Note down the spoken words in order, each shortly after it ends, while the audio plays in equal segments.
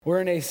We're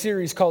in a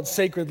series called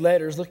Sacred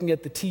Letters, looking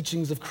at the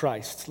teachings of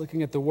Christ,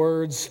 looking at the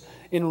words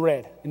in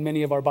red in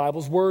many of our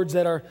Bibles, words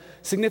that are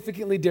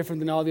significantly different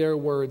than all the other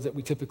words that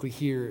we typically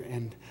hear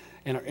and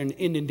are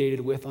inundated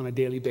with on a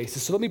daily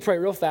basis. So let me pray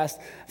real fast.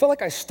 I felt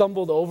like I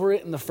stumbled over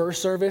it in the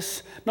first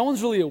service. No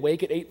one's really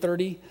awake at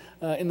 8:30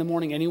 in the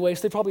morning anyway,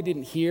 so they probably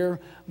didn't hear.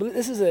 But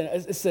this is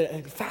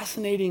a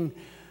fascinating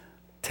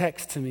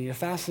text to me, a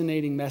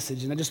fascinating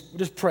message, and I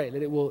just pray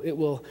that it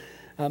will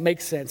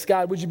make sense.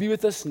 God, would you be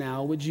with us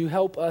now? Would you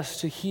help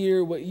us to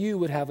hear what you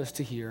would have us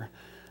to hear?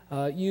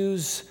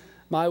 Use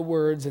my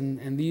words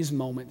and these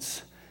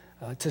moments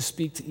to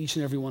speak to each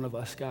and every one of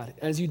us, God.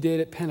 As you did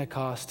at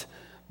Pentecost,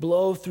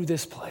 blow through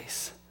this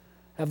place.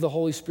 Have the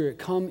Holy Spirit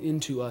come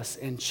into us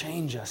and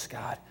change us,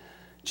 God.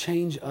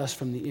 Change us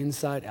from the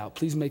inside out.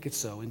 Please make it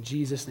so. In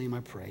Jesus' name I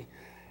pray.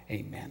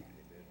 Amen.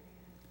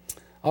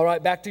 All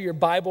right, back to your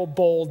Bible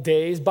Bowl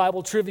days,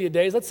 Bible trivia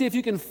days. Let's see if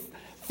you can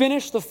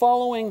finish the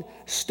following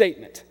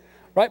statement.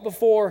 Right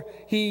before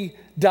he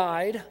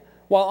died,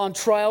 while on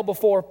trial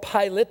before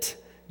Pilate,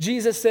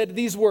 Jesus said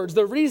these words,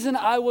 "The reason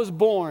I was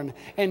born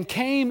and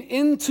came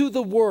into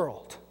the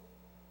world,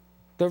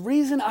 the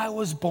reason I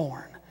was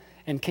born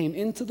and came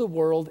into the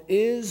world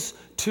is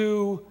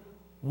to"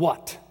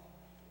 what?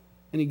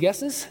 Any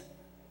guesses?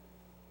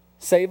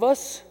 Save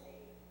us?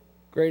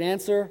 Great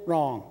answer,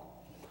 wrong.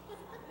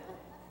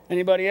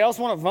 Anybody else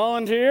want to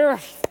volunteer?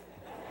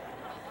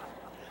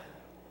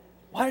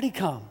 Why did he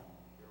come?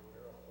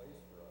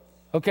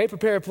 Okay,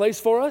 prepare a place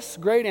for us.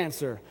 Great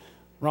answer.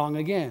 Wrong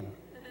again.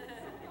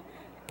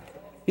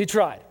 You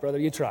tried, brother,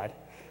 you tried.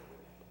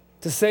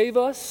 To save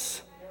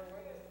us,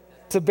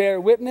 to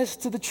bear witness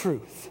to the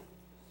truth,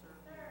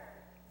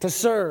 to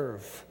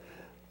serve.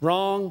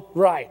 Wrong,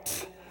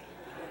 right.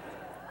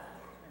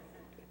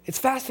 It's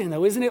fascinating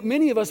though, isn't it?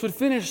 Many of us would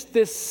finish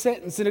this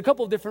sentence in a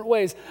couple of different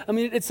ways. I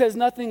mean, it says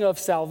nothing of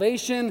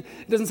salvation.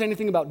 It doesn't say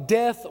anything about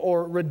death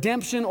or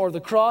redemption or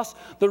the cross.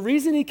 The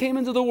reason he came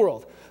into the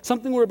world,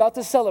 something we're about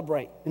to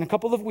celebrate in a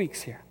couple of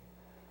weeks here.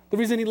 The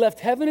reason he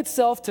left heaven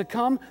itself to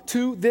come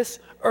to this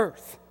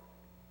earth.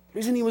 The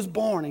reason he was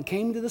born and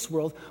came to this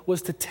world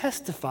was to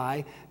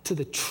testify to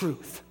the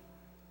truth.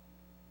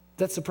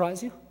 Does that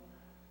surprise you?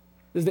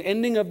 Does the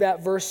ending of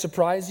that verse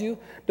surprise you?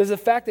 Does the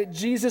fact that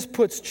Jesus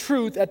puts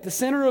truth at the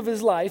center of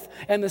his life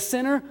and the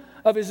center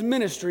of his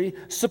ministry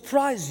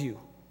surprise you?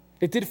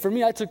 It did for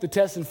me. I took the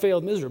test and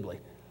failed miserably.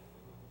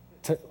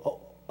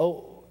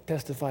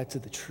 Testify to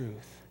the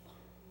truth.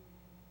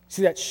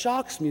 See, that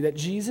shocks me that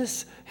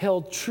Jesus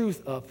held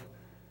truth up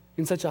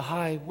in such a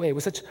high way,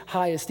 with such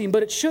high esteem,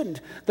 but it shouldn't.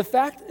 The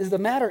fact is, the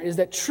matter is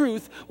that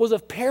truth was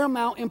of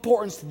paramount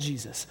importance to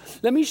Jesus.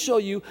 Let me show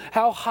you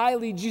how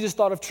highly Jesus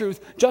thought of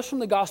truth just from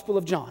the Gospel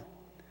of John.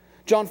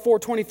 John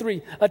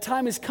 4:23, "A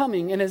time is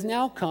coming and has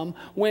now come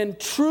when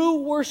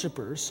true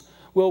worshipers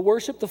will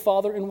worship the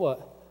Father in"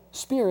 what?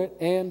 Spirit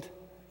and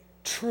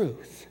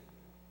truth.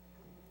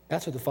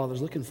 That's what the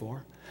Father's looking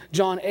for.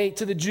 John 8,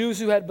 "To the Jews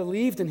who had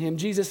believed in him,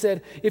 Jesus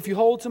said, 'If you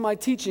hold to my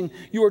teaching,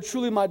 you are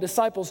truly my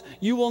disciples.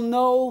 You will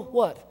know"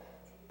 what?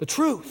 "The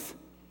truth,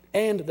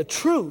 and the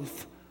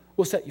truth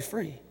will set you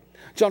free.'"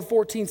 John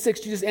 14:6,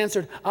 Jesus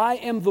answered, "I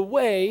am the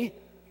way,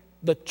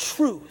 the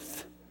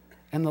truth,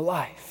 and the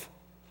life."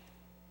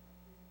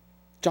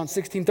 John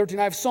 16:13,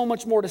 "I have so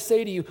much more to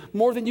say to you,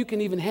 more than you can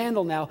even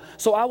handle now.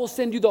 So I will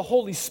send you the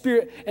Holy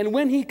Spirit, and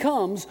when he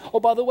comes," oh,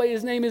 by the way,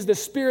 his name is the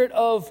Spirit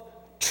of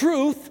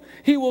truth,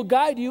 "he will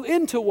guide you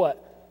into"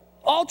 what?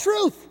 All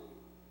truth.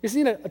 You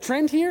seen a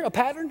trend here, a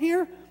pattern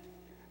here?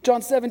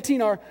 John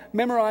 17, our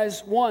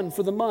memorize one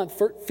for the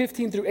month,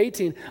 15 through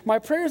 18. "My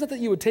prayer is not that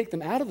you would take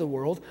them out of the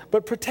world,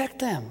 but protect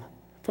them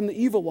from the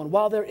evil one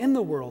while they're in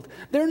the world.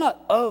 They're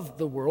not of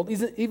the world,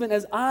 even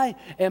as I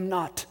am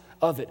not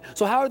of it."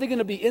 So how are they going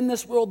to be in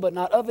this world but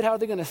not of it? How are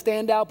they going to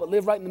stand out but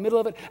live right in the middle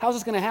of it? How's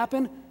this going to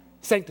happen?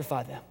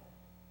 Sanctify them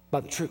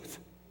by the truth.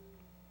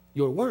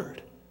 Your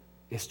word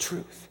is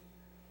truth.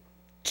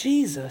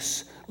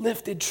 Jesus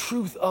lifted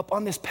truth up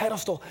on this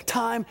pedestal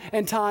time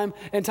and time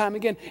and time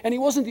again. And he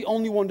wasn't the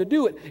only one to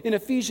do it. In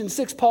Ephesians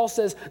 6, Paul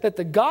says that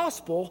the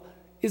gospel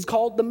is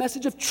called the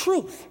message of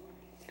truth.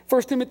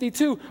 1 Timothy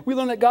 2, we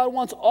learn that God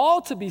wants all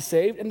to be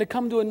saved and to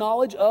come to a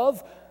knowledge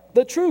of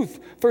the truth.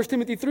 1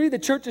 Timothy 3, the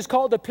church is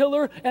called the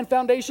pillar and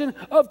foundation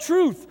of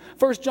truth.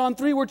 1 John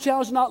 3, we're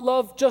challenged to not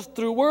love just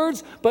through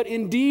words, but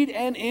in deed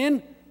and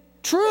in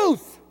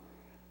truth.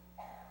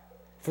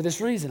 "For this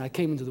reason I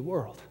came into the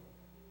world,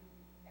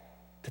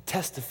 to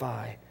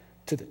testify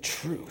to the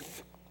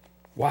truth."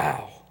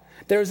 Wow.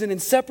 There's an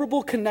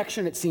inseparable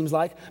connection, it seems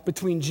like,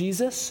 between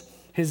Jesus,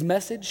 his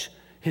message,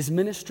 his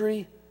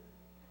ministry,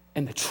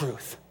 and the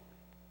truth.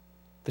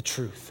 The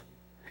truth.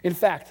 In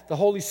fact, the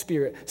Holy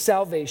Spirit,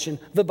 salvation,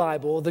 the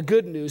Bible, the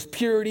good news,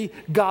 purity,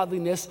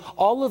 godliness,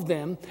 all of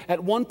them,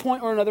 at one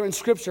point or another in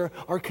Scripture,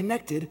 are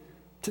connected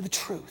to the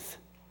truth.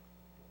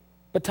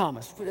 But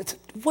Thomas,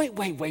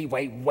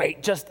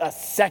 wait, just a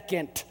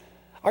second.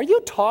 Are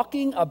you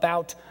talking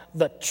about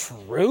the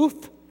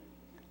truth?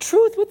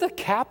 Truth with a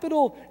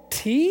capital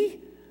T?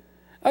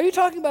 Are you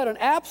talking about an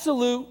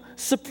absolute,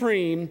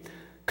 supreme,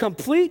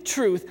 complete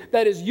truth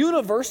that is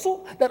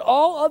universal, that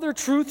all other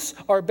truths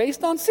are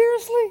based on?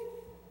 Seriously?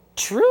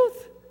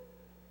 Truth?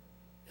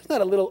 Isn't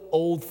that a little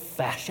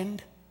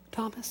old-fashioned,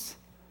 Thomas?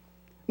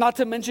 Not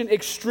to mention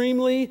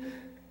extremely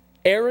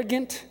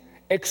arrogant,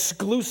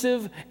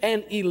 exclusive,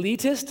 and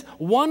elitist.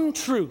 One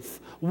truth,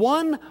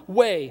 one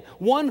way,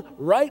 one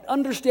right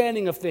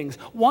understanding of things,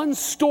 one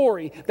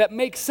story that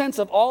makes sense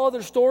of all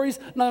other stories.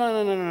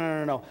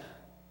 No.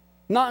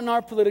 Not in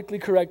our politically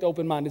correct,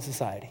 open-minded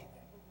society.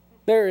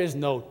 There is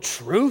no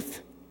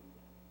truth,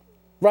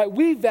 right?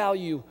 We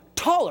value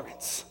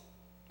tolerance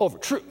over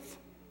truth.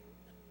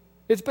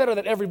 It's better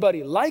that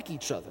everybody like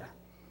each other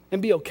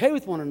and be okay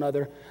with one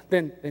another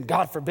than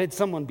God forbid,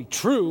 someone be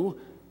true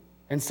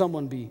and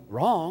someone be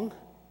wrong.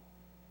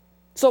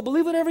 So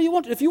believe whatever you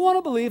want. If you want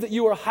to believe that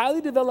you are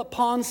highly developed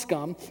pond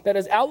scum that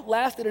has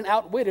outlasted and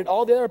outwitted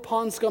all the other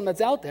pond scum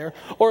that's out there,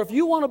 or if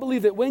you want to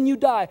believe that when you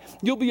die,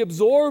 you'll be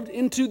absorbed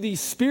into the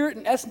spirit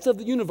and essence of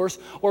the universe,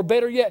 or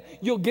better yet,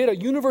 you'll get a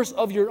universe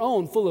of your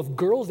own full of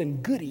girls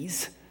and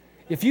goodies.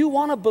 If you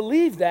want to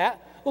believe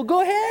that, well,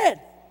 go ahead.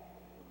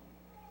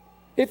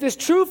 If it's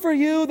true for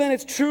you, then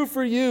it's true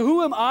for you.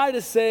 Who am I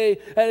to say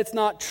that it's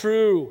not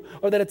true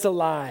or that it's a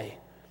lie?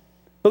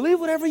 Believe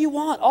whatever you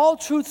want. All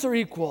truths are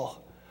equal.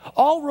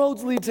 All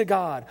roads lead to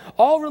God.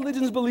 All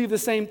religions believe the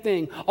same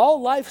thing.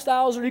 All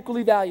lifestyles are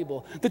equally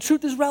valuable. The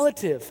truth is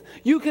relative.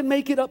 You can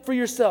make it up for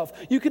yourself.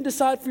 You can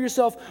decide for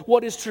yourself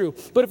what is true.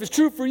 But if it's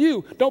true for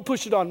you, don't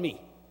push it on me.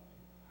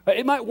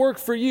 It might work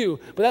for you,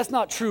 but that's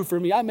not true for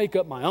me. I make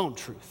up my own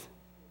truth.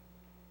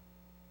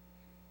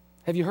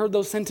 Have you heard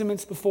those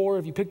sentiments before?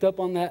 Have you picked up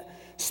on that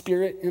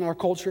spirit in our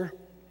culture?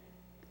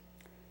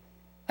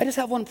 I just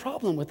have one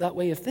problem with that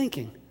way of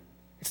thinking.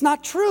 It's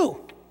not true.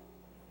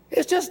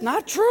 It's just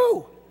not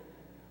true.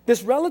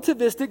 This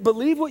relativistic,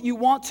 believe what you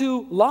want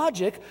to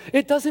logic,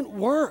 it doesn't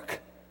work.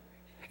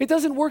 It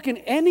doesn't work in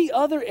any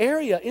other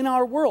area in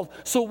our world.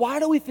 So why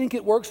do we think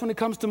it works when it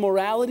comes to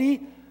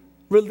morality,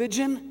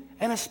 religion,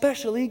 and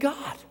especially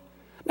God?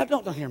 Now,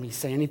 don't hear me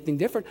say anything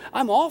different.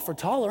 I'm all for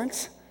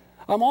tolerance.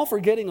 I'm all for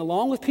getting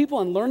along with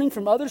people and learning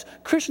from others.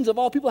 Christians of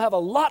all people have a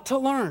lot to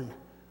learn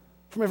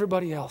from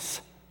everybody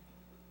else.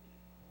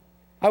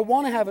 I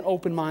want to have an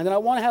open mind, and I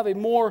want to have a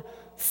more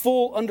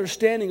full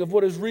understanding of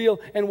what is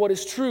real and what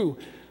is true.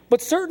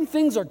 But certain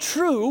things are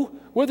true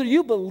whether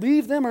you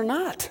believe them or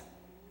not.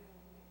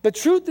 The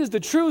truth is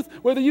the truth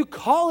whether you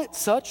call it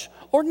such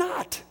or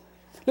not.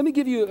 Let me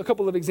give you a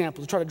couple of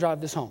examples to try to drive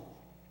this home.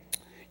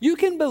 You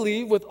can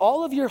believe with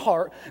all of your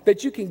heart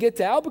that you can get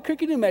to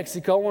Albuquerque, New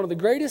Mexico, one of the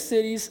greatest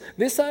cities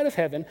this side of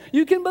heaven.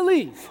 You can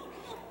believe.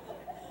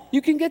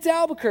 You can get to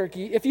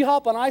Albuquerque if you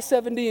hop on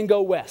I-70 and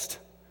go west.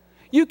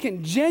 You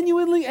can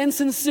genuinely and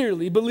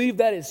sincerely believe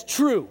that is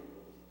true,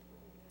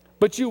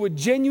 but you would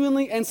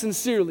genuinely and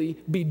sincerely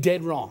be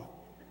dead wrong.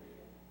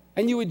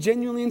 And you would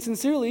genuinely and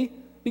sincerely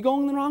be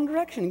going in the wrong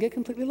direction and get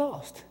completely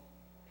lost.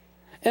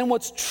 And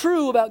what's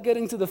true about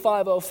getting to the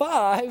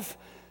 505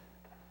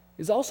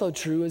 is also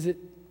true as it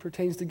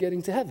pertains to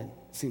getting to heaven,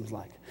 it seems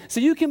like. So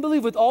you can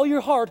believe with all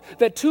your heart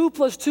that 2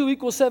 +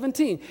 2 =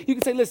 17. You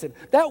can say, listen,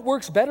 that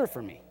works better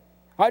for me.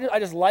 I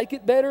just like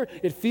it better.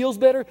 It feels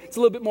better. It's a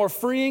little bit more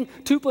freeing.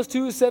 2 +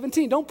 2 is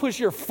 17. Don't push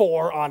your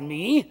 4 on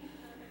me.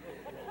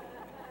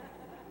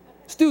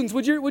 Students,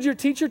 would your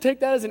teacher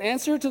take that as an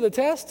answer to the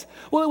test?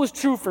 Well, it was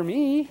true for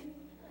me.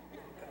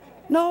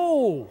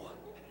 No.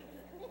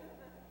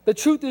 The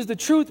truth is the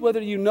truth,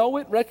 whether you know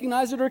it,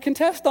 recognize it, or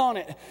contest on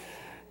it.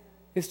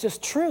 It's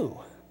just true.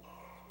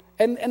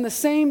 And the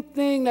same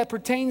thing that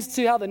pertains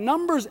to how the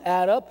numbers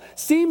add up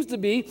seems to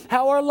be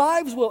how our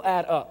lives will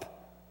add up.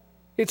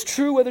 It's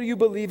true whether you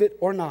believe it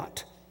or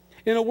not.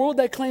 In a world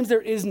that claims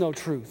there is no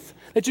truth,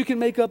 that you can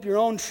make up your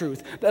own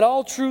truth, that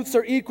all truths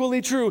are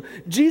equally true,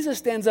 Jesus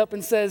stands up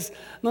and says,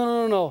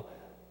 no.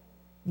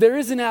 There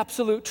is an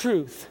absolute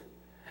truth,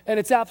 and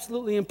it's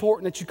absolutely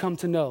important that you come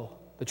to know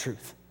the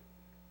truth.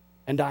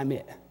 And I'm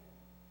it.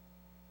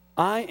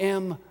 I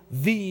am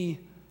the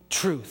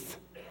truth,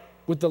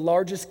 with the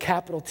largest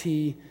capital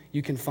T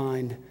you can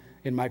find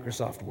in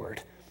Microsoft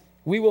Word.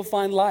 We will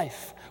find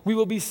life. We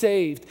will be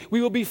saved.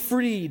 We will be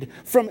freed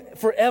from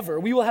forever.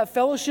 We will have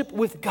fellowship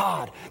with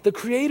God, the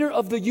creator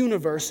of the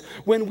universe,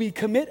 when we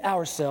commit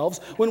ourselves,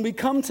 when we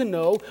come to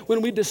know,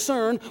 when we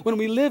discern, when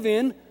we live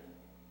in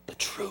the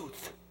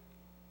truth.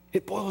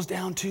 It boils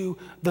down to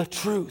the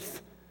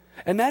truth.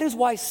 And that is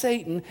why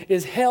Satan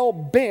is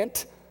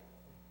hell-bent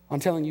on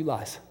telling you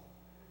lies.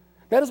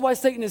 That is why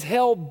Satan is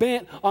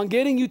hell-bent on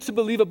getting you to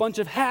believe a bunch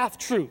of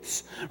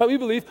half-truths. Right? We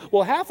believe,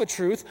 well, half a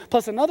truth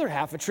plus another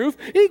half a truth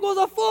equals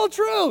a full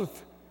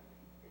truth.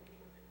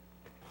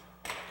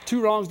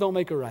 2 wrongs don't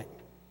make a right.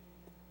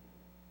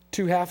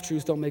 2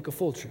 half-truths don't make a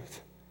full truth.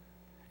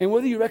 And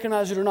whether you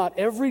recognize it or not,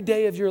 every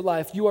day of your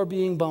life you are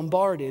being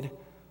bombarded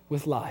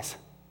with lies.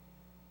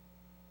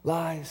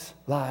 Lies,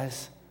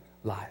 lies,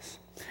 lies.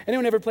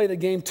 Anyone ever play the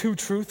game 2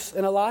 Truths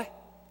and a Lie?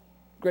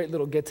 Great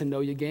little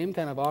get-to-know-you game,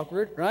 kind of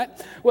awkward, right?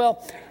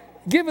 Well,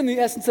 given the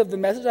essence of the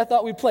message, I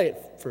thought we'd play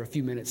it for a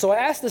few minutes. So I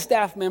asked the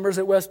staff members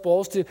at West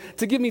Bowles to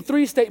give me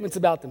 3 statements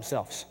about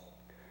themselves,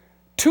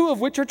 2 of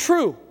which are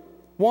true,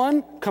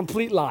 1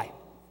 complete lie.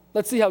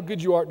 Let's see how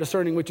good you are at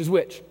discerning which is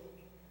which.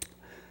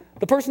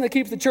 The person that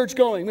keeps the church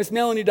going, Miss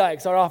Melanie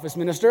Dykes, our office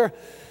minister,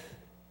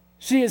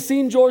 she has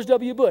seen George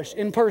W. Bush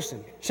in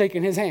person,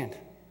 shaking his hand.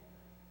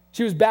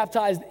 She was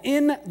baptized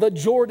in the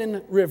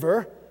Jordan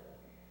River.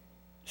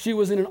 She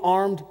was in an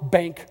armed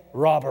bank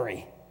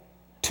robbery.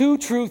 2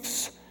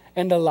 truths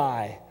and a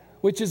lie.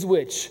 Which is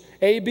which?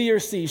 A, B, or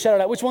C? Shout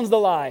it out. Which one's the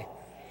lie?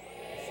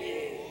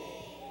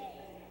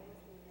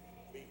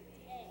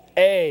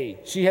 A.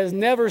 She has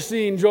never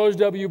seen George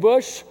W.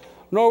 Bush,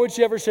 nor would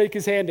she ever shake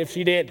his hand if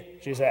she did,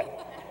 she said.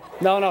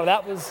 No,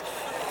 that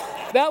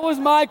was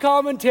my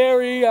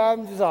commentary.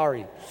 I'm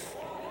sorry.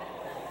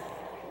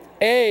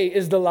 A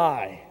is the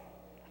lie.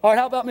 All right,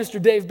 how about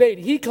Mr. Dave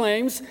Beatty? He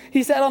claims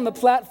he sat on the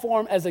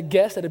platform as a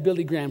guest at a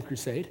Billy Graham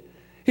crusade.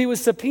 He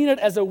was subpoenaed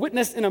as a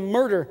witness in a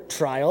murder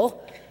trial.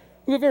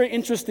 We have a very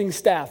interesting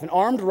staff. An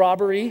armed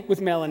robbery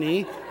with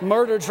Melanie,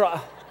 murder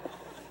trial.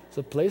 It's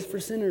a place for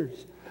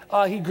sinners.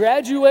 He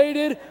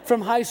graduated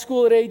from high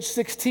school at age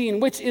 16.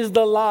 Which is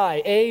the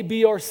lie? A,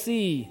 B, or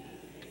C?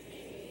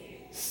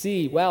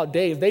 C. Wow,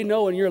 Dave, they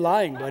know when you're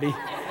lying, buddy.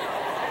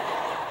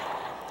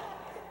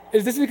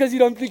 Is this because you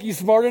don't think he's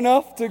smart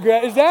enough to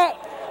Is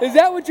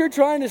that what you're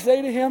trying to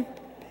say to him?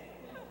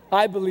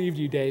 I believed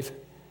you, Dave.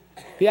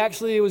 He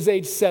actually was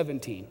age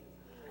 17,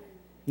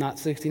 not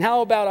 16.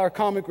 How about our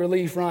comic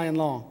relief, Ryan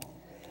Long?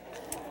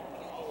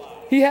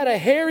 He had a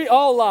hairy,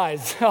 all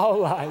lies.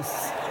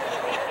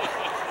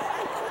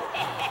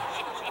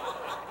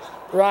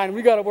 Ryan,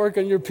 we got to work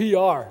on your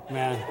PR,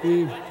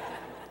 man.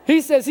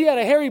 He says he had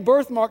a hairy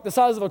birthmark the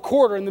size of a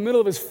quarter in the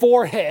middle of his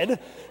forehead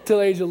till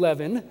age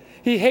 11.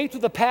 He hates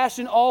with a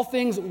passion all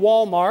things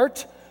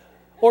Walmart.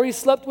 Or he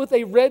slept with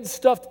a red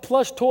stuffed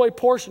plush toy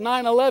Porsche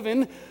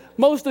 911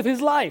 most of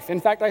his life.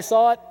 In fact, I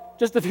saw it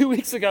just a few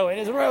weeks ago in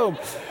his room.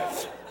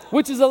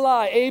 Which is a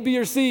lie, A, B,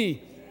 or C?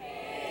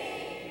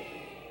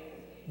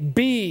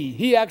 B.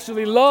 He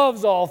actually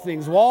loves all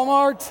things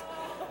Walmart.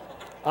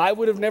 I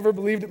would have never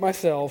believed it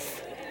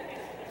myself.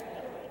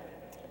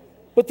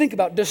 But think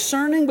about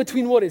discerning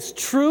between what is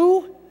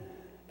true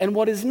and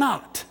what is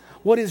not.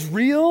 What is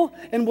real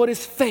and what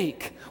is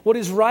fake. What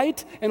is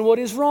right and what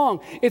is wrong.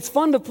 It's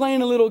fun to play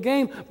in a little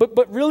game,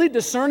 but really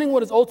discerning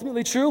what is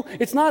ultimately true,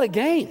 it's not a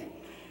game.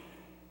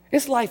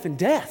 It's life and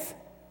death.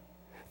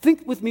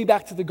 Think with me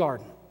back to the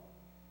garden.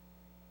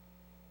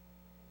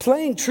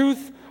 Playing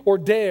truth or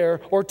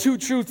dare or 2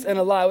 truths and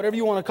a lie, whatever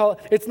you want to call it,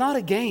 it's not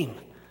a game.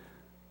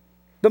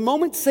 The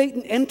moment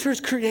Satan enters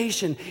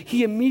creation,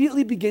 he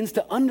immediately begins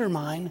to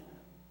undermine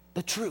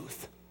the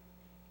truth.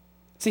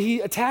 See, he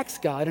attacks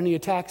God and he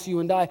attacks you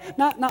and I,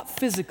 not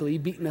physically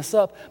beating us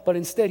up, but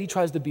instead he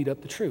tries to beat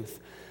up the truth.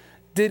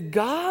 Did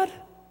God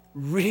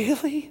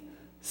really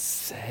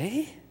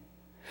say?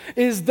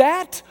 Is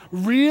that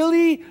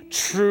really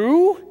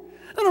true?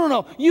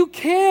 No. You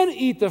can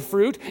eat the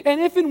fruit,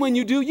 and if and when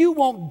you do, you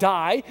won't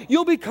die.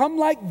 You'll become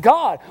like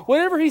God.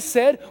 Whatever he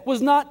said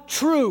was not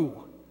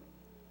true.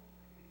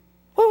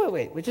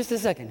 Wait, just a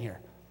second here.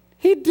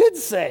 He did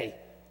say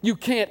you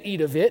can't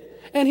eat of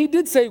it, and he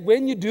did say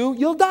when you do,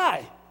 you'll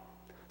die.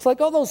 It's like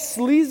all those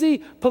sleazy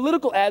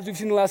political ads we've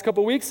seen the last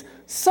couple of weeks.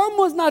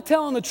 Someone's not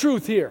telling the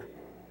truth here.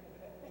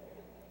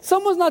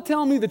 Someone's not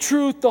telling me the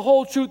truth, the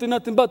whole truth, and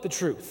nothing but the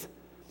truth.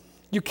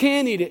 You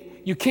can eat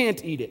it, you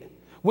can't eat it.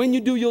 When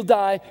you do, you'll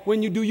die.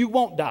 When you do, you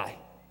won't die.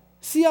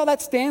 See how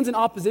that stands in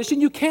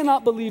opposition? You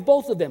cannot believe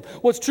both of them.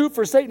 What's true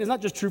for Satan is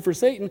not just true for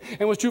Satan,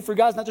 and what's true for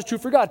God is not just true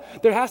for God.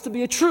 There has to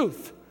be a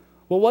truth.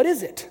 Well, what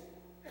is it?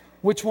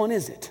 Which one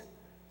is it?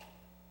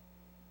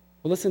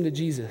 Well, listen to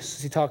Jesus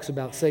as he talks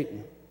about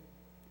Satan.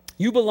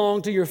 You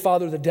belong to your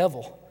father, the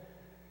devil,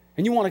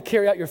 and you want to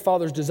carry out your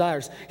father's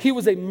desires. He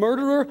was a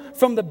murderer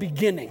from the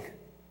beginning,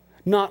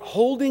 not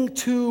holding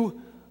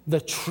to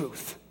the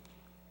truth.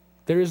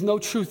 There is no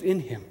truth in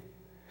him.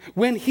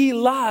 When he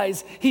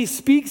lies, he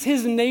speaks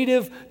his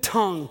native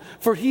tongue,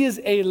 for he is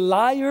a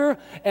liar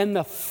and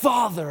the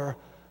father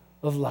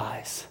of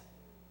lies.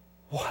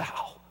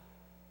 Wow,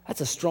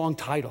 that's a strong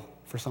title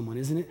for someone,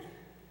 isn't it?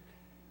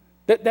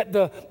 That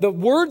the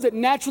words that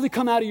naturally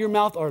come out of your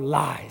mouth are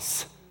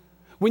lies.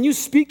 When you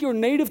speak your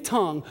native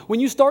tongue, when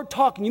you start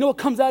talking, you know what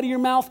comes out of your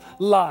mouth?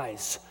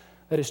 Lies.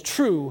 That is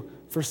true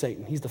for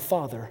Satan. He's the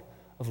father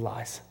of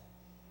lies.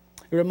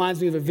 It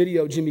reminds me of a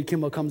video Jimmy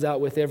Kimmel comes out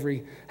with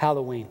every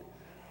Halloween.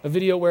 A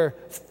video where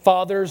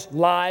fathers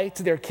lie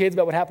to their kids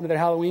about what happened to their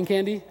Halloween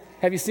candy.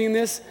 Have you seen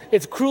this?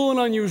 It's cruel and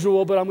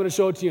unusual, but I'm going to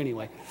show it to you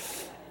anyway.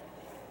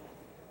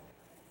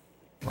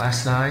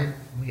 Last night,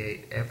 we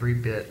ate every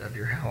bit of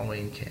your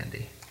Halloween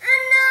candy.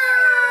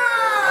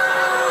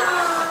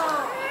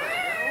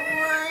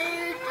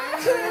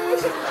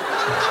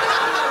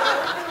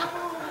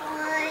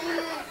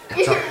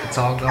 It's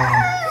all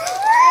gone.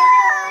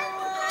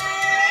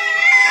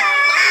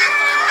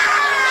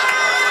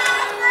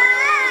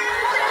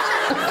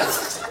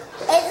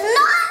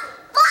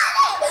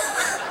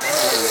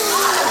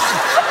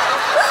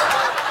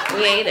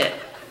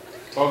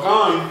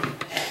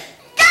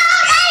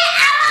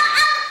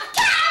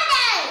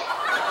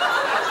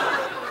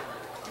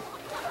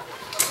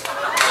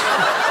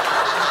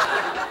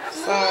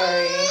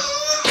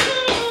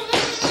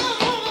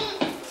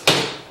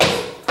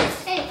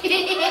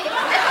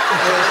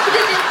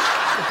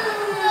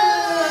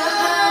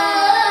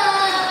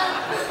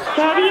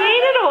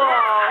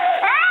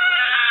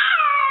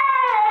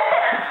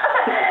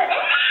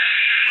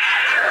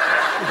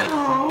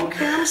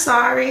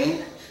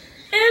 sorry.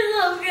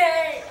 It's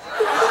okay.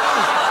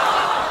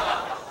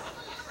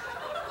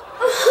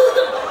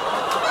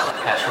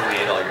 Asher, we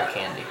ate all your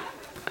candy.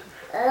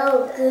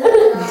 Oh,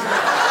 good.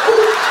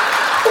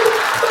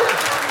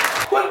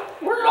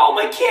 Where'd all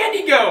my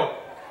candy go?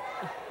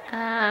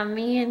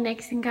 Me and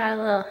Nixon got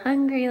a little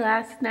hungry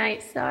last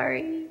night,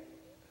 sorry.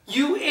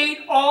 You ate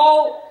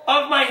all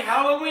of my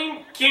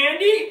Halloween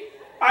candy?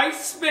 I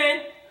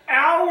spent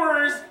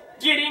hours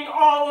getting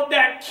all of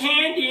that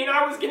candy and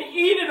I was gonna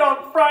eat it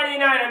on Friday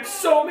night. I'm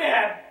so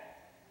mad.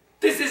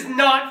 This is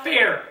not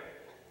fair.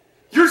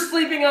 You're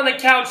sleeping on the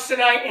couch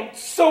tonight and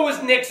so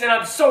is Nixon.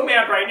 I'm so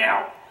mad right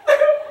now.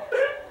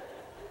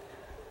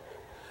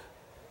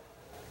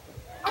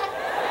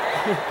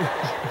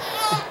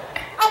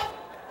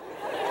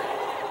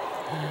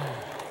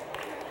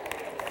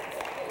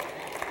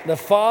 The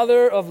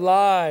father of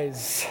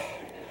lies.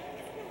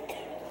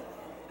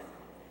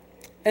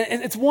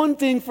 And it's one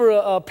thing for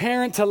a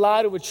parent to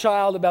lie to a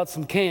child about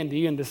some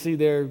candy and to see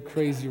their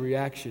crazy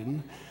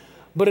reaction.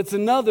 But it's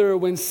another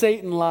when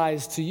Satan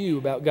lies to you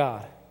about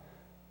God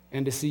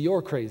and to see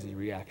your crazy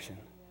reaction.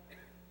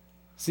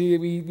 See,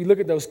 we look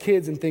at those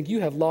kids and think, you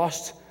have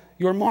lost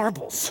your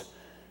marbles.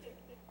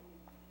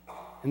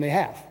 And they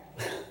have.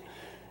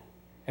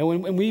 And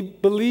when we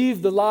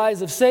believe the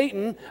lies of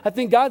Satan, I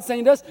think God's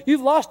saying to us,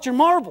 you've lost your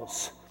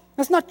marbles.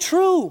 That's not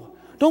true.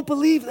 Don't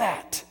believe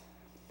that.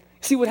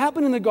 See, what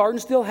happened in the garden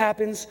still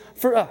happens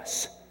for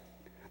us.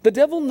 The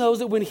devil knows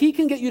that when he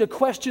can get you to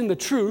question the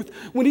truth,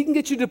 when he can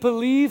get you to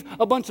believe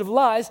a bunch of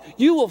lies,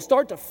 you will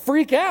start to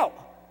freak out.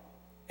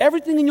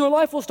 Everything in your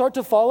life will start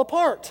to fall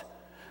apart.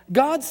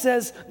 God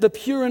says, the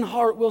pure in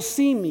heart will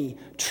see me,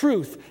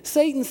 truth.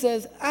 Satan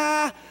says,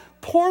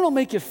 porn will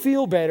make you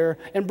feel better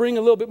and bring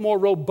a little bit more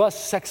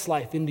robust sex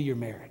life into your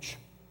marriage.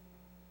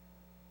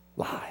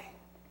 Lie.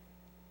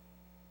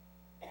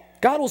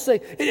 God will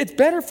say, it's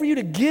better for you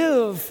to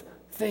give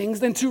things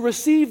than to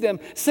receive them.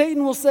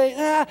 Satan will say,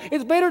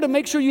 it's better to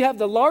make sure you have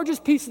the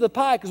largest piece of the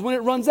pie because when it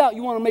runs out,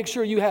 you want to make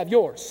sure you have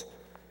yours.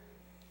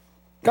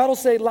 God will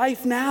say,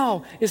 life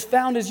now is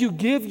found as you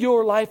give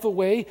your life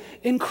away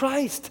in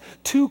Christ,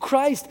 to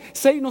Christ.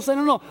 Satan will say,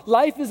 no,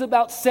 life is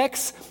about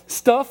sex,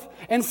 stuff,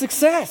 and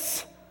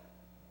success.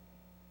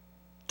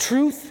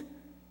 Truth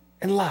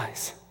and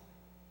lies.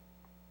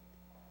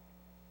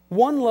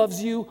 One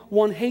loves you,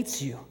 one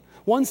hates you.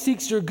 One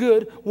seeks your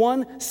good,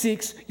 one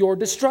seeks your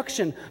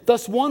destruction.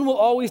 Thus one will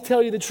always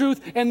tell you the truth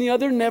and the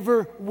other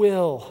never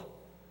will.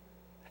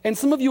 And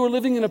some of you are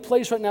living in a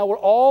place right now where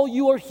all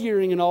you are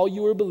hearing and all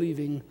you are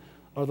believing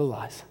are the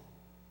lies.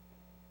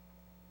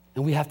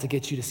 And we have to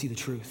get you to see the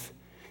truth.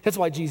 That's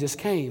why Jesus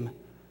came.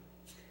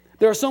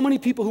 There are so many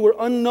people who are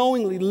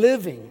unknowingly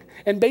living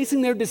and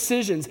basing their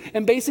decisions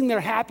and basing their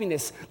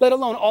happiness, let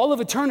alone all of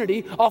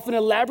eternity, off an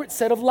elaborate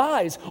set of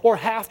lies or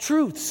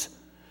half-truths.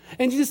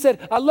 And Jesus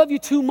said, I love you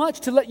too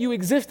much to let you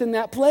exist in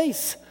that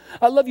place.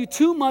 I love you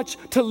too much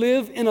to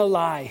live in a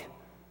lie.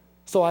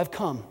 So I've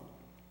come.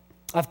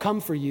 I've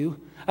come for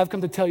you. I've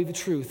come to tell you the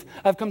truth.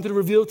 I've come to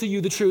reveal to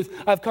you the truth.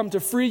 I've come to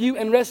free you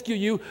and rescue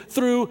you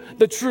through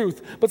the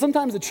truth. But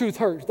sometimes the truth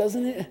hurts,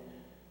 doesn't it?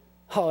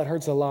 Oh, it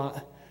hurts a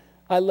lot.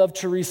 I love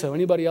chorizo.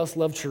 Anybody else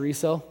love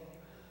chorizo?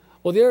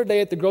 Well, the other day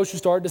at the grocery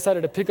store, I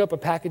decided to pick up a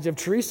package of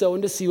chorizo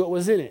and to see what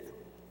was in it.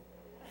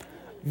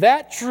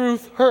 That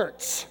truth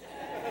hurts.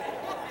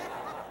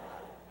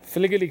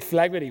 Fliggity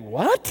flaggity,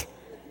 what?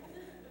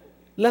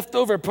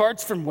 Leftover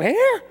parts from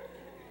where?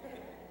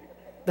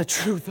 The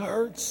truth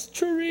hurts.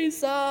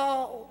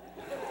 Chorizo.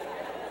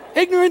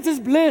 Ignorance is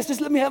bliss. Just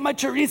let me have my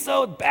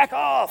chorizo and back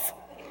off.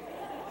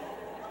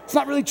 It's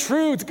not really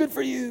true. It's good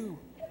for you.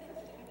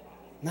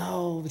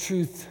 No, the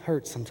truth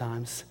hurts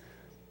sometimes.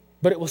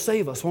 But it will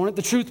save us, won't it?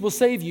 The truth will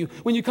save you.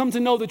 When you come to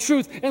know the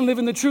truth and live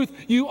in the truth,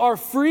 you are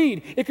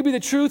freed. It could be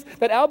the truth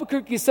that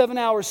Albuquerque is 7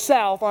 hours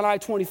south on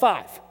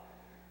I-25.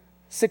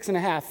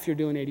 6.5 if you're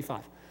doing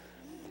 85.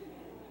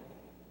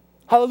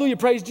 Hallelujah,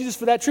 praise Jesus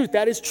for that truth.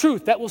 That is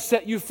truth. That will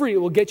set you free. It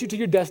will get you to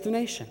your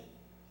destination.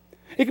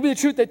 It could be the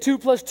truth that 2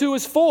 + 2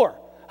 is 4.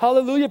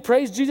 Hallelujah,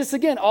 praise Jesus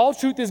again. All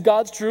truth is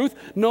God's truth.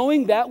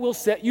 Knowing that will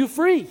set you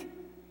free.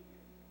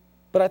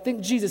 But I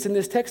think Jesus, in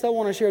this text I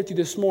want to share with you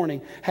this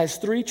morning, has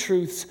 3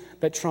 truths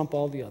that trump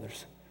all the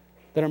others,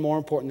 that are more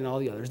important than all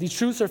the others. These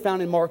truths are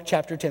found in Mark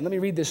chapter 10. Let me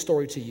read this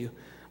story to you.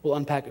 We'll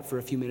unpack it for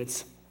a few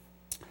minutes.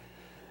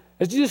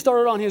 As Jesus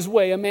started on his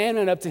way, a man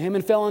went up to him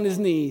and fell on his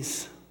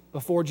knees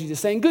before Jesus,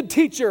 saying, "Good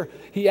teacher,"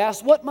 he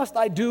asked, "what must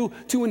I do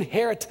to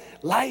inherit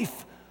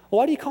life?" "Well,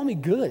 why do you call me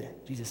good?"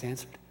 Jesus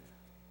answered.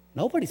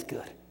 "Nobody's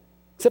good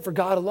except for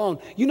God alone.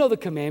 You know the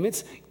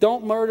commandments.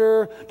 Don't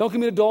murder, don't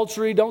commit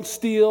adultery, don't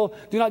steal,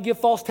 do not give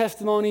false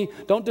testimony,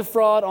 don't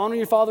defraud, honor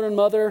your father and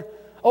mother."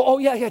 Oh,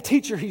 yeah,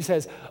 teacher, he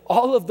says,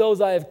 "all of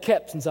those I have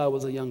kept since I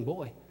was a young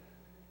boy."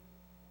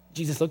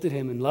 Jesus looked at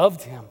him and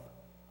loved him.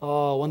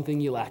 "Oh, one thing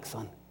you lack,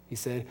 son," he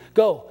said.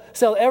 "Go,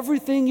 sell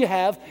everything you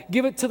have,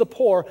 give it to the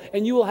poor,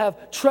 and you will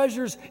have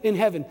treasures in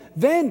heaven.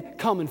 Then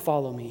come and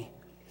follow me."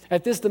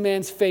 At this, the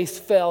man's face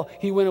fell.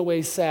 He went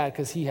away sad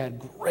because he had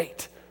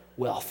great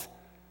wealth.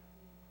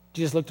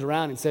 Jesus looked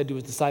around and said to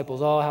his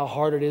disciples, "Oh, how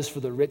hard it is for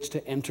the rich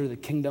to enter the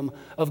kingdom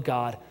of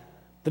God."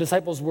 The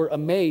disciples were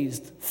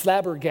amazed,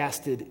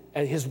 flabbergasted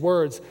at his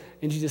words.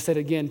 And Jesus said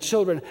again,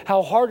 "Children,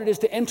 how hard it is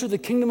to enter the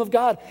kingdom of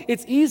God.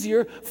 It's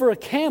easier for a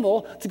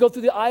camel to go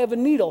through the eye of a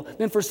needle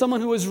than for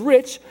someone who is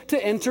rich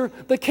to enter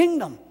the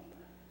kingdom."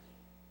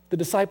 The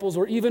disciples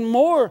were even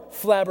more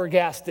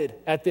flabbergasted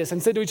at this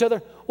and said to each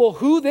other, "Well,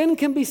 who then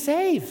can be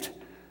saved?"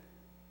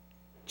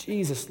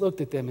 Jesus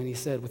looked at them and he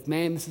said, "With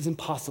man this is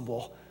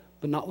impossible,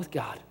 but not with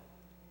God.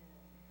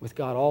 With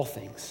God all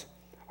things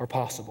are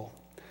possible."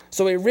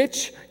 So a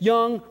rich,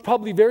 young,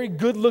 probably very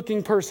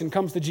good-looking person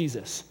comes to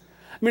Jesus.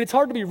 I mean, it's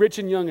hard to be rich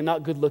and young and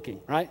not good-looking,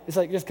 right? It's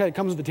like it just kind of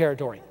comes with the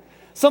territory.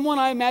 Someone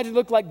I imagine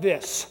looked like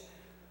this.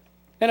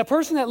 And a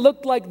person that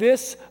looked like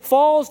this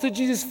falls to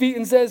Jesus' feet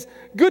and says,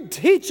 "Good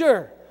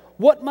teacher,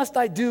 what must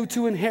I do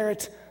to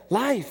inherit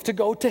life, to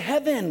go to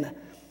heaven?"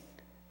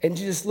 And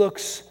Jesus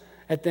looks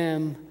at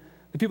them,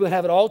 the people that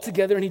have it all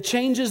together, and he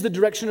changes the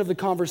direction of the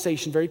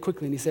conversation very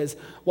quickly. And he says,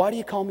 "Why do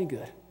you call me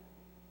good?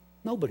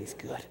 Nobody's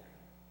good.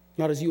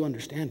 Not as you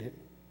understand it."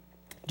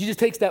 Jesus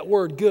takes that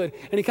word good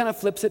and he kind of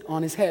flips it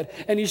on his head.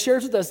 And he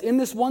shares with us in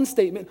this one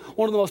statement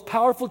one of the most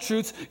powerful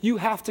truths you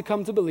have to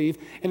come to believe.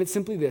 And it's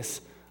simply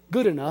this: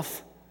 good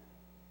enough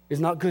is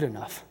not good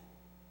enough.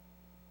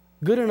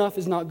 Good enough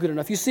is not good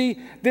enough. You see,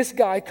 this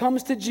guy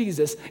comes to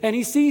Jesus and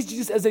he sees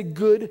Jesus as a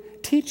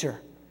good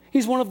teacher.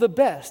 He's one of the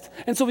best.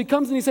 And so he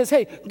comes and he says,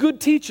 "Hey, good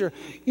teacher,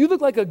 you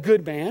look like a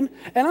good man,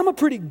 and I'm a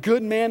pretty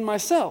good man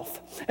myself.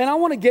 And I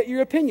want to get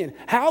your opinion.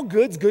 How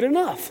good's good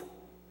enough?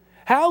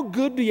 How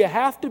good do you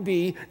have to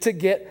be to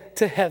get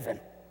to heaven?"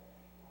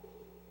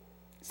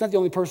 It's not the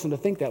only person to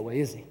think that way,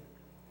 is he?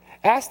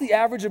 Ask the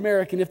average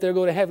American if they'll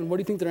go to heaven. What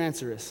do you think their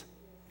answer is?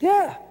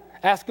 Yeah.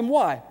 Ask them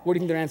why. What do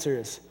you think their answer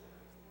is?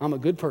 I'm a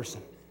good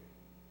person.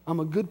 I'm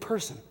a good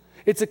person.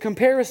 It's a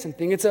comparison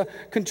thing. It's a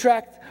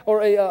comparison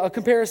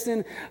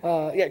thing.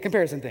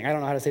 I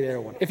don't know how to say the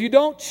other one. If you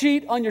don't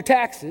cheat on your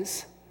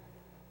taxes,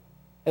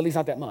 at least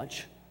not that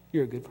much,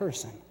 you're a good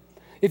person.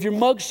 If your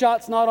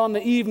mugshot's not on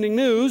the evening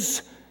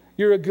news,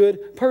 you're a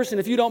good person.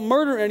 If you don't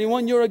murder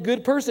anyone, you're a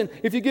good person.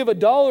 If you give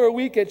 $1 a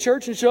week at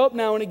church and show up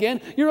now and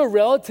again, you're a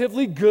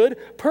relatively good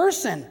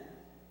person.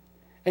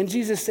 And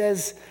Jesus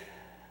says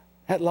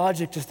that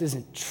logic just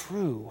isn't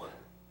true.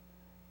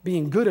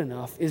 Being good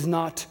enough is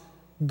not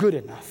good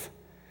enough.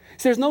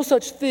 See, there's no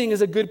such thing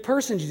as a good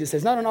person, Jesus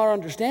says, not in our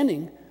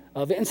understanding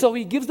of it. And so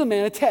he gives the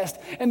man a test.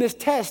 And this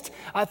test,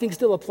 I think,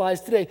 still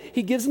applies today.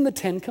 He gives him the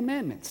 10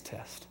 Commandments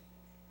test.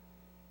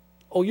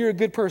 Oh, you're a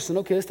good person.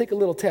 Okay, let's take a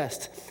little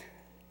test.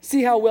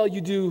 See how well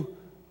you do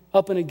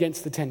up and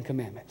against the 10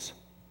 Commandments.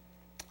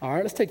 All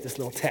right, let's take this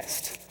little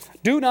test.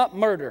 Do not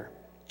murder.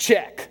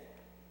 Check.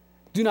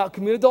 Do not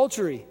commit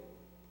adultery.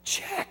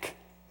 Check.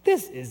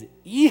 This is an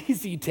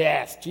easy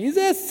test,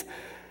 Jesus.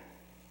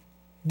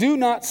 Do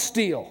not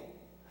steal.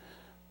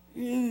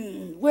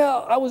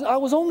 Well, I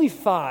was only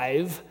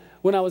 5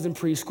 when I was in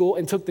preschool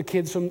and took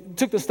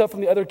the stuff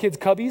from the other kids'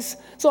 cubbies.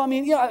 So I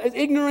mean, yeah,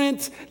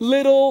 ignorant,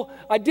 little.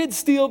 I did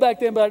steal back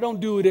then, but I don't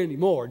do it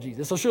anymore,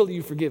 Jesus. So surely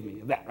you forgive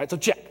me of that, right? So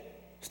check.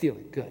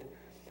 Stealing, good.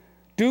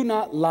 Do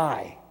not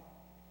lie.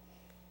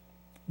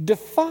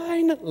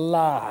 Define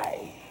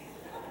lie.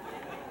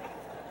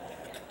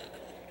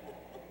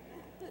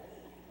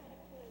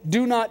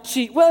 Do not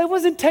cheat. Well, it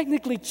wasn't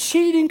technically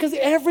cheating because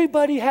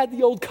everybody had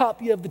the old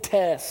copy of the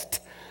test.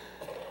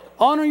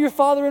 Honor your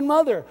father and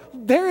mother.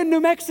 They're in New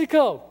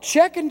Mexico.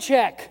 Check and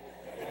check.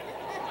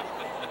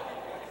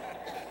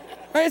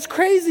 Right, it's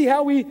crazy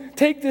how we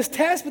take this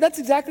test, but that's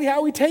exactly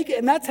how we take it,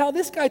 and that's how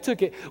this guy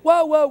took it.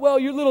 Well,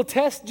 your little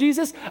test,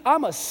 Jesus,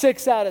 I'm a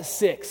 6 out of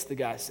 6, the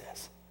guy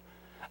says.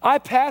 I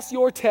pass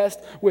your test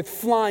with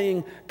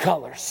flying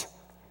colors.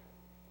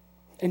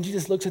 And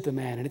Jesus looks at the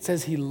man, and it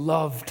says he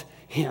loved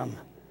him.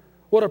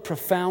 What a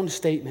profound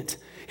statement.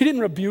 He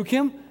didn't rebuke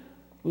him.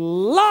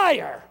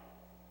 Liar!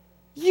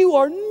 You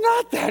are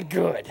not that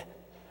good.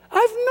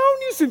 I've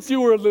known you since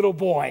you were a little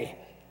boy.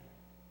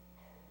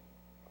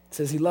 It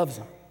says he loves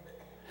him.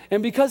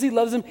 And because he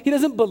loves him, he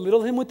doesn't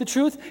belittle him with the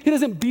truth. He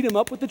doesn't beat him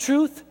up with the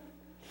truth.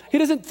 He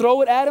doesn't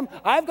throw it at him.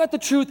 I've got the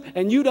truth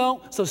and you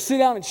don't, so sit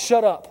down and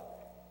shut up.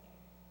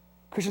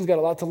 Christians got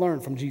a lot to learn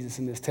from Jesus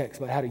in this text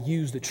about how to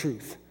use the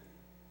truth.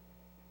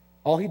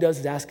 All he does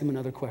is ask him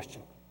another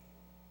question.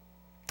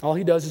 All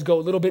he does is go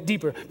a little bit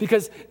deeper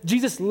because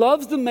Jesus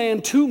loves the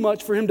man too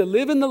much for him to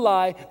live in the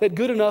lie that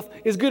good enough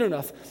is good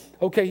enough.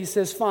 Okay, he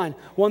says, fine.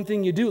 One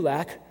thing you do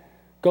lack,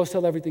 go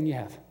sell everything you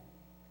have.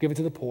 Give it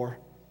to the poor,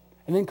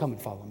 and then come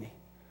and follow me.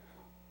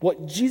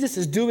 What Jesus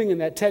is doing in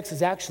that text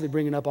is actually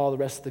bringing up all the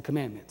rest of the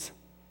commandments.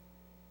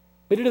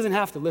 But he doesn't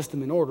have to list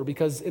them in order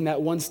because in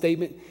that one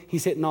statement,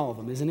 he's hitting all of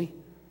them, isn't he?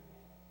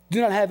 Do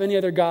not have any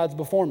other gods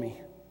before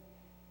me.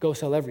 Go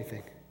sell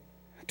everything.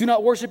 Do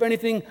not worship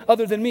anything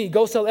other than me.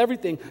 Go sell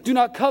everything. Do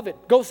not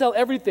covet. Go sell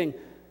everything.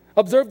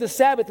 Observe the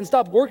Sabbath and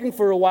stop working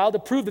for a while to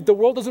prove that the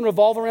world doesn't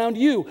revolve around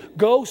you.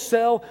 Go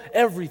sell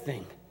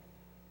everything.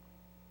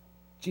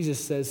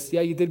 Jesus says,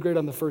 yeah, you did great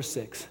on the first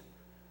 6,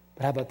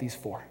 but how about these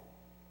 4?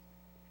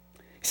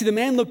 See, the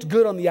man looked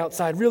good on the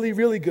outside, really,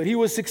 really good. He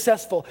was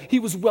successful. He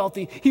was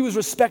wealthy. He was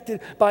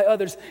respected by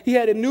others. He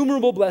had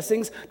innumerable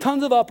blessings,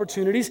 tons of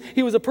opportunities.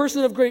 He was a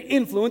person of great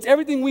influence,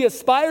 everything we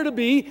aspire to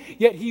be,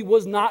 yet he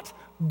was not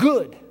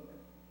good.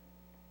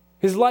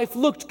 His life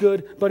looked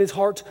good, but his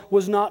heart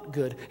was not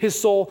good. His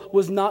soul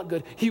was not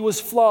good. He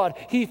was flawed.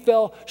 He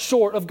fell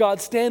short of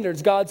God's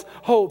standards, God's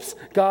hopes,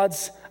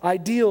 God's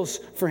ideals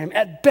for him.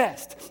 At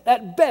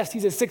best,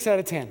 he's a 6 out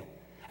of 10.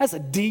 That's a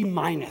D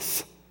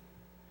minus.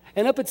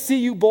 And up at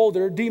CU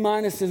Boulder, D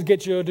minuses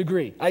get you a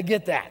degree. I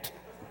get that.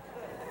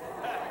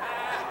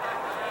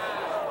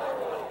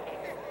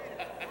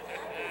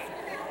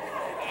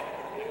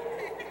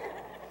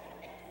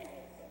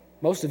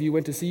 Most of you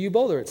went to CU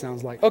Boulder, it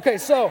sounds like. Okay,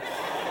 so,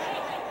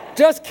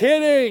 just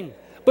kidding.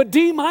 But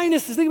D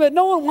minus is, think about it,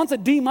 no one wants a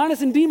D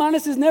minus, and D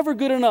minus is never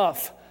good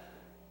enough,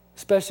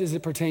 especially as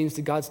it pertains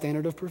to God's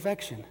standard of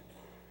perfection.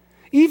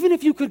 Even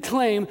if you could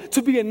claim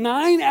to be a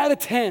 9 out of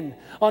 10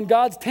 on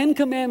God's 10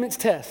 Commandments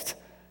test,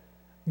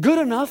 good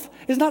enough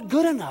is not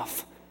good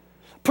enough.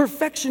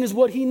 Perfection is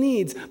what he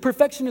needs.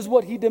 Perfection is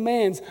what he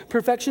demands.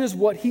 Perfection is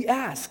what he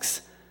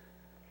asks.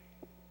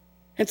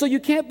 And so you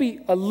can't be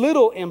a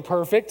little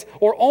imperfect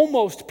or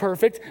almost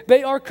perfect.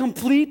 They are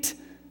complete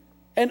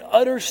and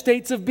utter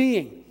states of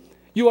being.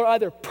 You are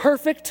either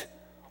perfect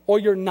or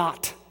you're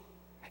not.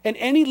 And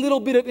any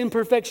little bit of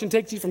imperfection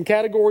takes you from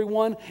category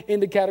 1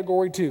 into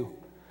category 2.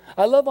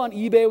 I love on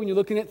eBay when you're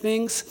looking at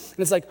things, and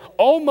it's like,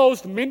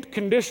 almost mint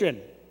condition.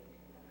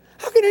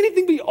 How can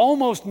anything be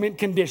almost mint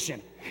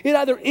condition? It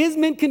either is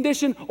mint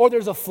condition or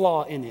there's a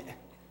flaw in it.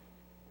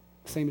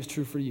 Same is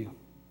true for you.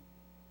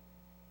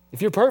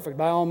 If you're perfect,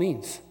 by all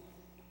means,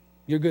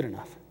 you're good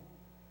enough.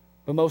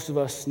 But most of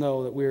us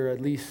know that we're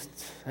at least,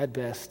 at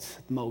best,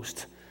 at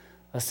most,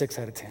 a 6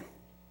 out of 10.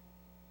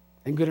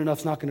 And good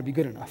enough's not going to be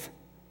good enough.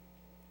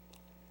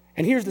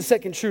 And here's the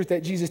second truth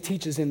that Jesus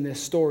teaches in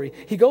this story.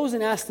 He goes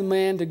and asks the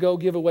man to go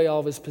give away all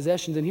of his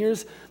possessions. And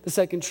here's the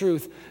second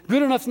truth.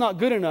 Good enough's not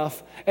good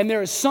enough, and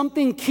there is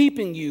something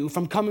keeping you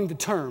from coming to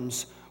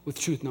terms with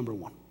truth number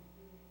 1.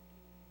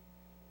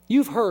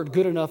 You've heard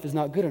good enough is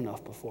not good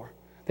enough before,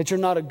 that you're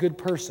not a good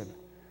person.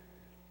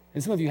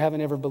 And some of you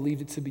haven't ever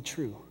believed it to be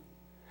true.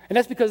 And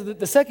that's because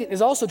the second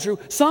is also true.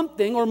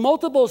 Something or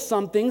multiple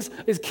somethings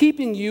is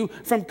keeping you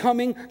from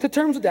coming to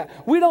terms with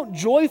that. We don't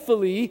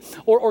joyfully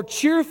or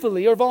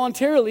cheerfully or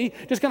voluntarily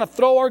just kind of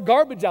throw our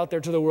garbage out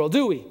there to the world,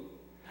 do we?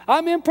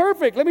 I'm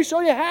imperfect. Let me show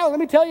you how. Let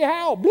me tell you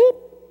how. Bloop.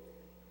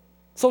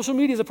 Social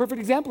media is a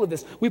perfect example of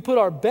this. We put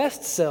our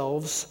best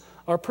selves,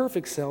 our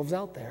perfect selves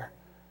out there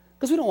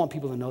because we don't want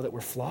people to know that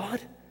we're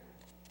flawed.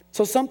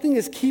 So something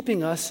is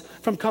keeping us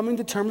from coming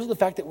to terms with the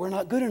fact that we're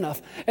not good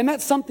enough. And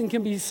that something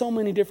can be so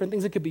many different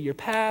things. It could be your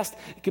past.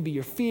 It could be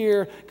your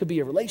fear. It could be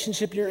a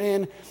relationship you're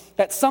in.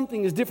 That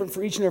something is different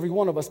for each and every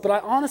one of us. But I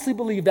honestly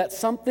believe that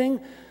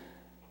something,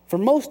 for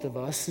most of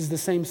us, is the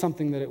same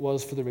something that it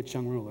was for the rich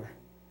young ruler.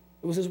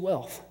 It was his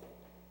wealth.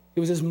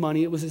 It was his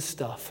money. It was his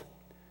stuff.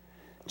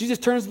 Jesus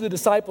turns to the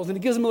disciples and he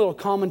gives them a little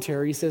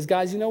commentary. He says,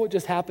 guys, you know what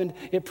just happened?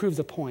 It proves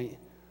a point.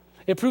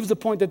 It proves the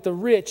point that the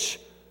rich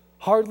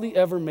hardly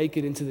ever make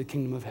it into the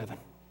kingdom of heaven.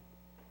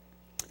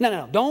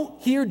 No.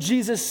 Don't hear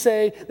Jesus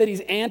say that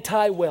he's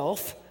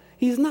anti-wealth.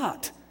 He's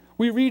not.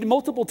 We read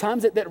multiple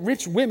times that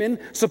rich women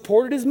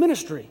supported his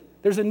ministry.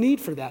 There's a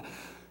need for that.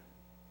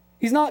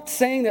 He's not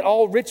saying that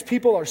all rich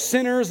people are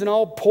sinners and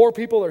all poor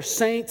people are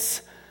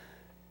saints.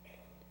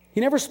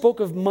 He never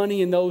spoke of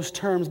money in those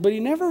terms, but he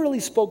never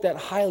really spoke that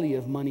highly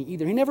of money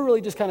either. He never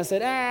really just kind of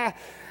said,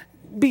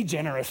 be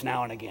generous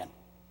now and again.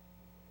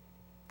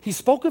 He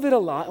spoke of it a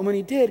lot, and when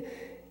he did,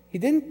 he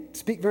didn't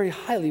speak very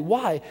highly.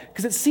 Why?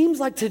 Because it seems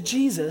like to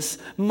Jesus,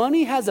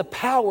 money has a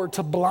power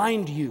to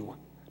blind you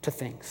to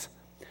things.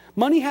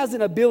 Money has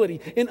an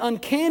ability, an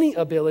uncanny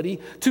ability,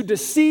 to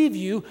deceive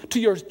you to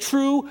your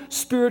true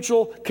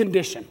spiritual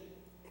condition.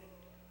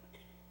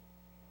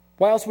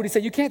 Why else would he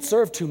say you can't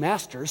serve 2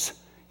 masters?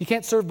 You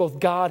can't serve both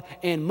God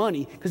and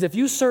money. Because if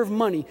you serve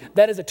money,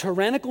 that is a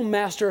tyrannical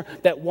master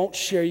that won't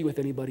share you with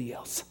anybody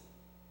else.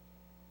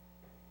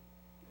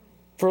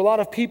 For a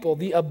lot of people,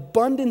 the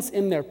abundance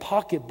in their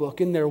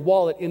pocketbook, in their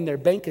wallet, in their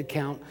bank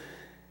account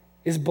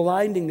is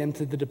blinding them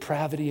to the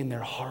depravity in their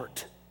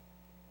heart.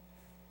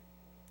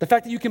 The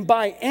fact that you can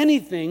buy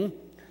anything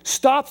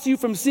stops you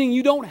from seeing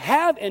you don't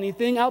have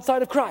anything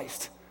outside of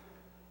Christ.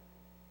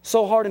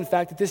 So hard, in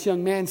fact, that this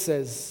young man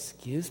says,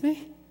 "Excuse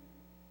me?"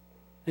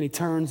 And he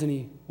turns and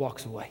he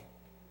walks away.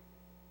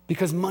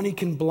 Because money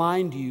can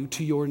blind you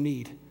to your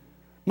need.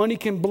 Money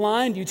can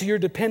blind you to your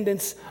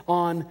dependence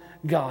on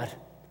God.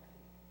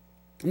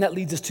 And that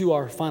leads us to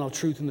our final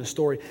truth in the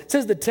story. It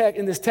says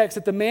in this text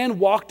that the man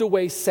walked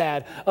away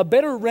sad. A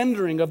better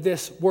rendering of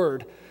this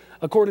word,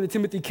 according to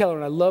Timothy Keller,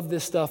 and I love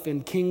this stuff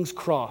in King's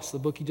Cross, the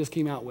book he just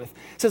came out with.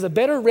 It says a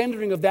better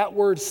rendering of that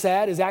word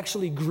sad is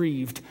actually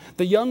grieved.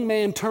 The young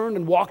man turned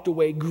and walked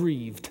away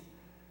grieved.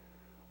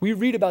 We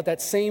read about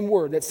that same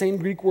word, that same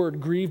Greek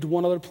word, grieved,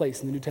 one other place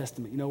in the New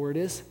Testament. You know where it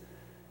is?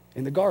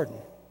 In the garden,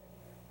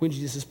 when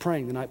Jesus is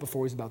praying the night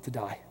before he's about to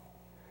die.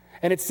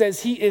 And it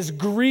says he is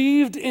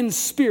grieved in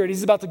spirit.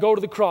 He's about to go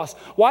to the cross.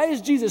 Why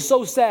is Jesus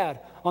so sad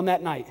on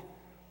that night?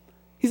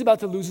 He's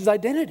about to lose his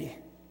identity.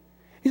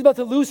 He's about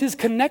to lose his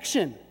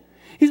connection.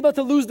 He's about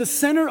to lose the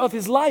center of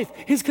his life,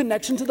 his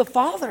connection to the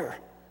Father.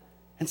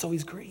 And so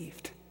he's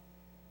grieved.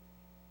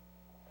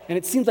 And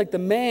it seems like the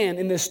man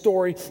in this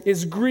story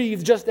is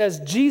grieved just as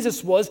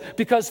Jesus was,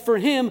 because for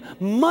him,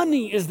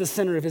 money is the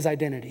center of his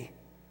identity.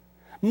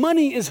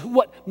 Money is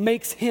what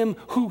makes him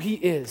who he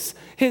is.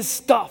 His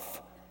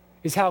stuff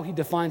is how he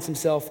defines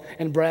himself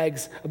and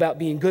brags about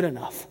being good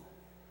enough.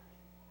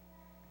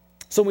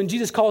 So when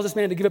Jesus calls this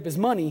man to give up his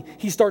money,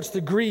 he starts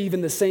to grieve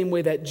in the same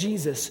way that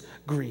Jesus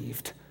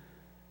grieved.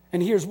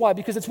 And here's why.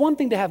 Because it's one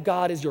thing to have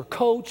God as your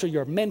coach or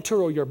your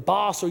mentor or your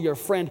boss or your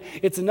friend.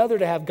 It's another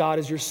to have God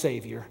as your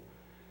Savior.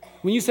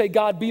 When you say,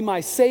 God, be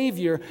my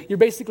Savior, you're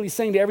basically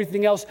saying to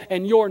everything else,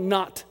 and you're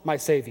not my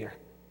Savior.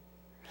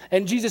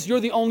 And Jesus, you're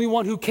the only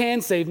one who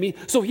can save me.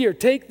 So here,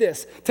 take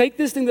this. Take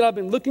this thing that I've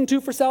been looking to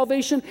for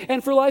salvation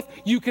and for life.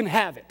 You can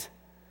have it.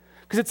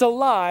 Because it's a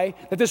lie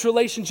that this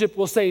relationship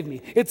will save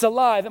me. It's a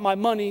lie that my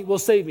money will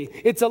save me.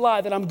 It's a lie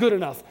that I'm good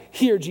enough.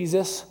 Here,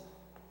 Jesus,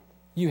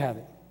 you have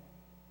it.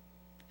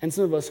 And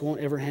some of us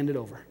won't ever hand it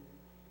over.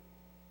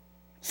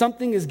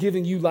 Something is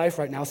giving you life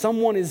right now.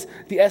 Someone is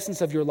the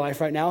essence of your life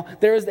right now.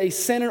 There is a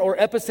center or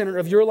epicenter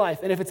of your life.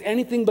 And if it's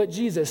anything but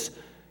Jesus,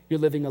 you're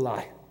living a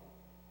lie.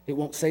 It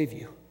won't save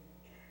you.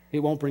 It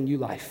won't bring you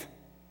life.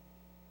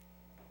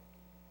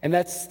 And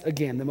that's,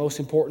 again, the most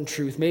important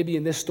truth. Maybe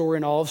in this story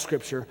in all of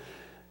Scripture,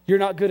 you're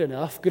not good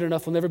enough. Good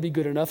enough will never be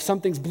good enough.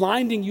 Something's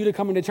blinding you to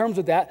coming to terms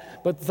with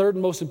that. But the third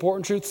and most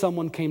important truth,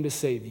 someone came to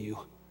save you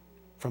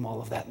from all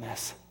of that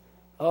mess.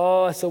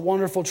 Oh, it's a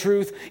wonderful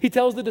truth. He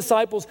tells the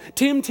disciples,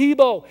 Tim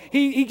Tebow,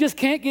 he just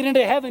can't get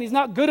into heaven. He's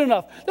not good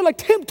enough. They're like,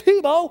 Tim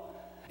Tebow? Are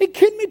you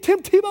kidding me?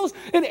 Tim Tebow's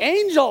an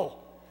angel.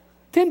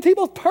 Tim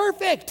Tebow's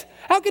perfect.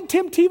 How can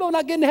Tim Tebow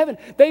not get into heaven?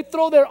 They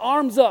throw their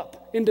arms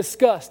up in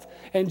disgust.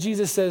 And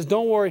Jesus says,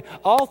 don't worry,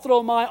 I'll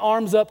throw my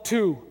arms up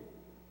too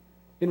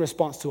in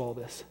response to all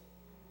this.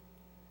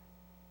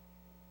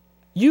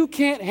 You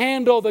can't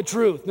handle the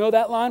truth. Know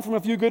that line from A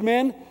Few Good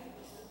Men?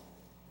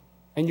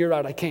 And you're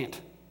right, I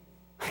can't.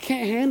 I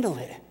can't handle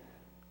it.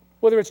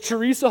 Whether it's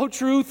chorizo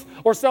truth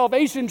or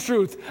salvation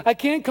truth, I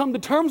can't come to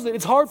terms with it.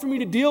 It's hard for me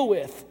to deal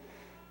with.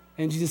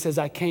 And Jesus says,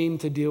 I came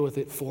to deal with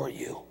it for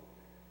you.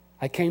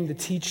 I came to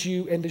teach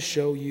you and to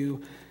show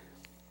you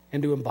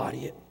and to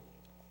embody it.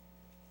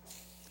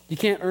 You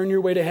can't earn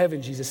your way to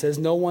heaven, Jesus says.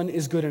 No one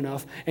is good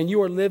enough. And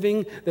you are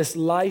living this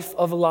life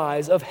of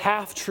lies, of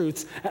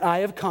half-truths, and I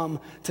have come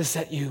to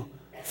set you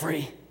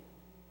free.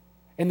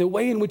 And the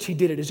way in which he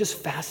did it is just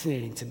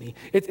fascinating to me.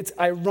 It's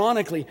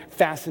ironically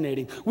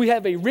fascinating. We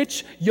have a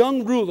rich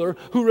young ruler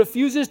who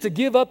refuses to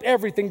give up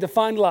everything to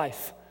find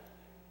life.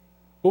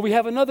 Well, we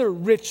have another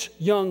rich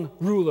young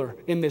ruler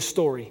in this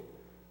story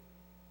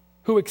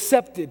who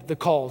accepted the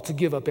call to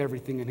give up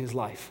everything in his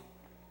life.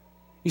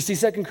 You see,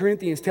 2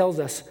 Corinthians tells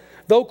us,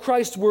 though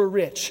Christ were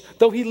rich,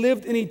 though he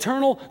lived in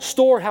eternal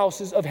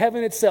storehouses of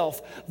heaven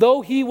itself,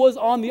 though he was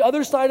on the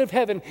other side of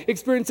heaven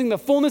experiencing the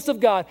fullness of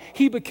God,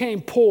 he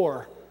became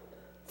poor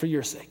for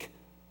your sake.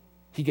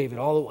 He gave it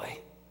all away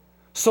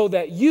so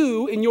that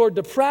you, in your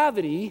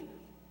depravity,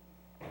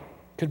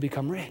 could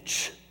become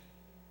rich.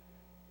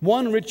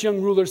 One rich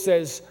young ruler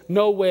says,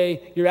 no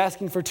way, you're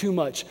asking for too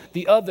much.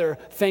 The other,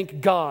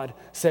 thank God,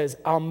 says,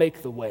 I'll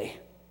make the way.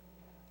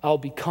 I'll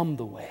become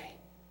the way.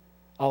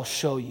 I'll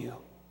show you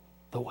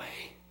the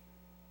way.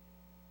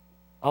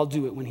 I'll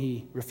do it when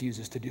he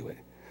refuses to do it.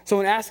 So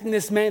in asking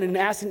this man and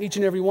asking each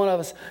and every one of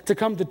us to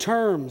come to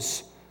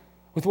terms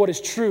with what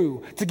is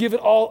true, to give it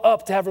all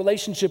up, to have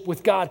relationship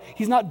with God,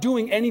 he's not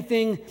doing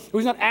anything, or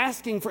he's not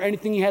asking for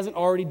anything he hasn't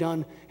already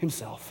done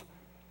himself.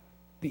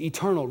 The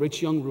eternal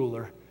rich young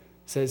ruler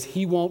says,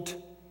 he won't,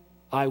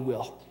 I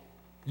will.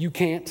 You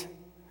can't,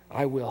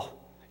 I will.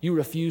 You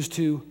refuse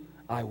to,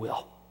 I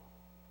will.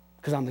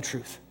 Because I'm the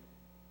truth.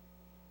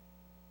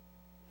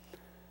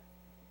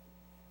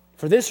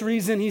 For this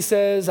reason, he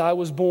says, I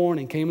was born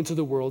and came into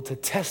the world to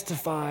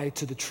testify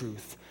to the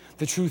truth.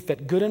 The truth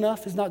that good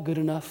enough is not good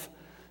enough.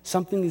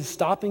 Something is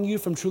stopping you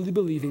from truly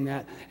believing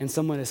that, and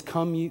someone has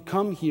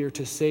come here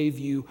to save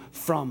you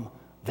from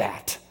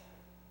that.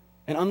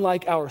 And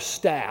unlike our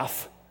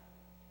staff,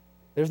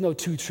 there's no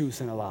two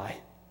truths and a lie.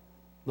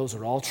 Those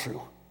are all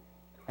true.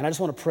 And I just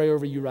want to pray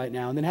over you right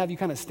now and then have you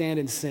kind of stand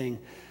and sing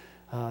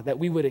that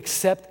we would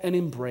accept and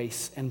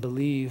embrace and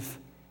believe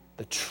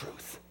the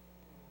truth.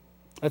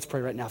 Let's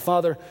pray right now.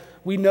 Father,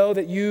 we know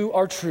that you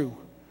are true.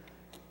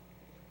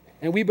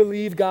 And we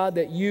believe, God,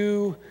 that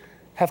you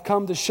have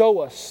come to show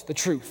us the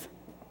truth.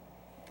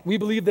 We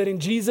believe that in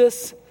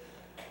Jesus,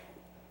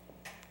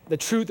 the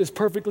truth is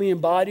perfectly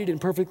embodied and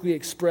perfectly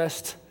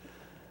expressed.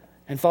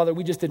 And Father,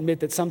 we just admit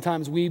that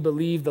sometimes we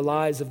believe the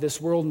lies of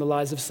this world and the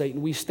lies of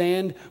Satan. We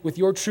stand with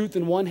your truth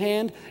in one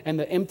hand and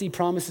the empty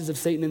promises of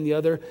Satan in the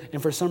other,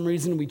 and for some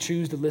reason we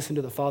choose to listen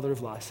to the father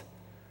of lies.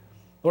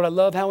 Lord, I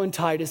love how in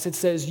Titus it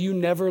says, you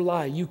never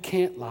lie. You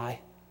can't lie.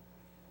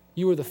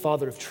 You are the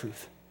father of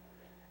truth.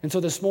 And so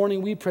this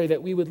morning we pray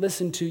that we would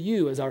listen to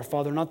you as our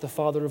Father, not the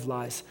father of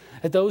lies.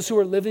 That those who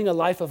are living a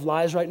life of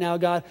lies right now,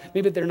 God,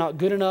 maybe they're not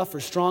good enough or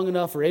strong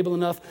enough or able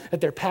enough,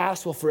 that their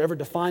past will forever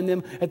define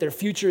them, that their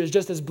future is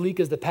just as bleak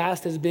as the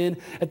past has been,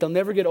 that they'll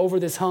never get over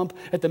this hump,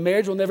 that the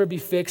marriage will never be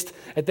fixed,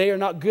 that they are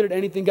not good at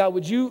anything. God,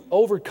 would you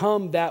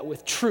overcome that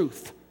with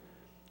truth?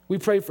 We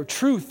pray for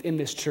truth in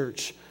this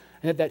church,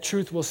 and that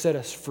truth will set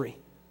us free.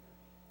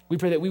 We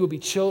pray that we will be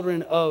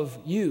children of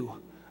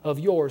you, of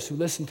yours, who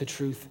listen to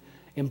truth,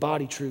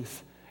 embody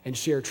truth, and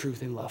share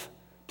truth in love.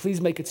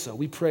 Please make it so.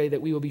 We pray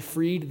that we will be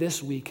freed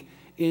this week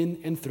in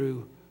and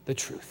through the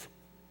truth.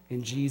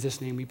 In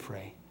Jesus' name we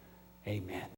pray. Amen.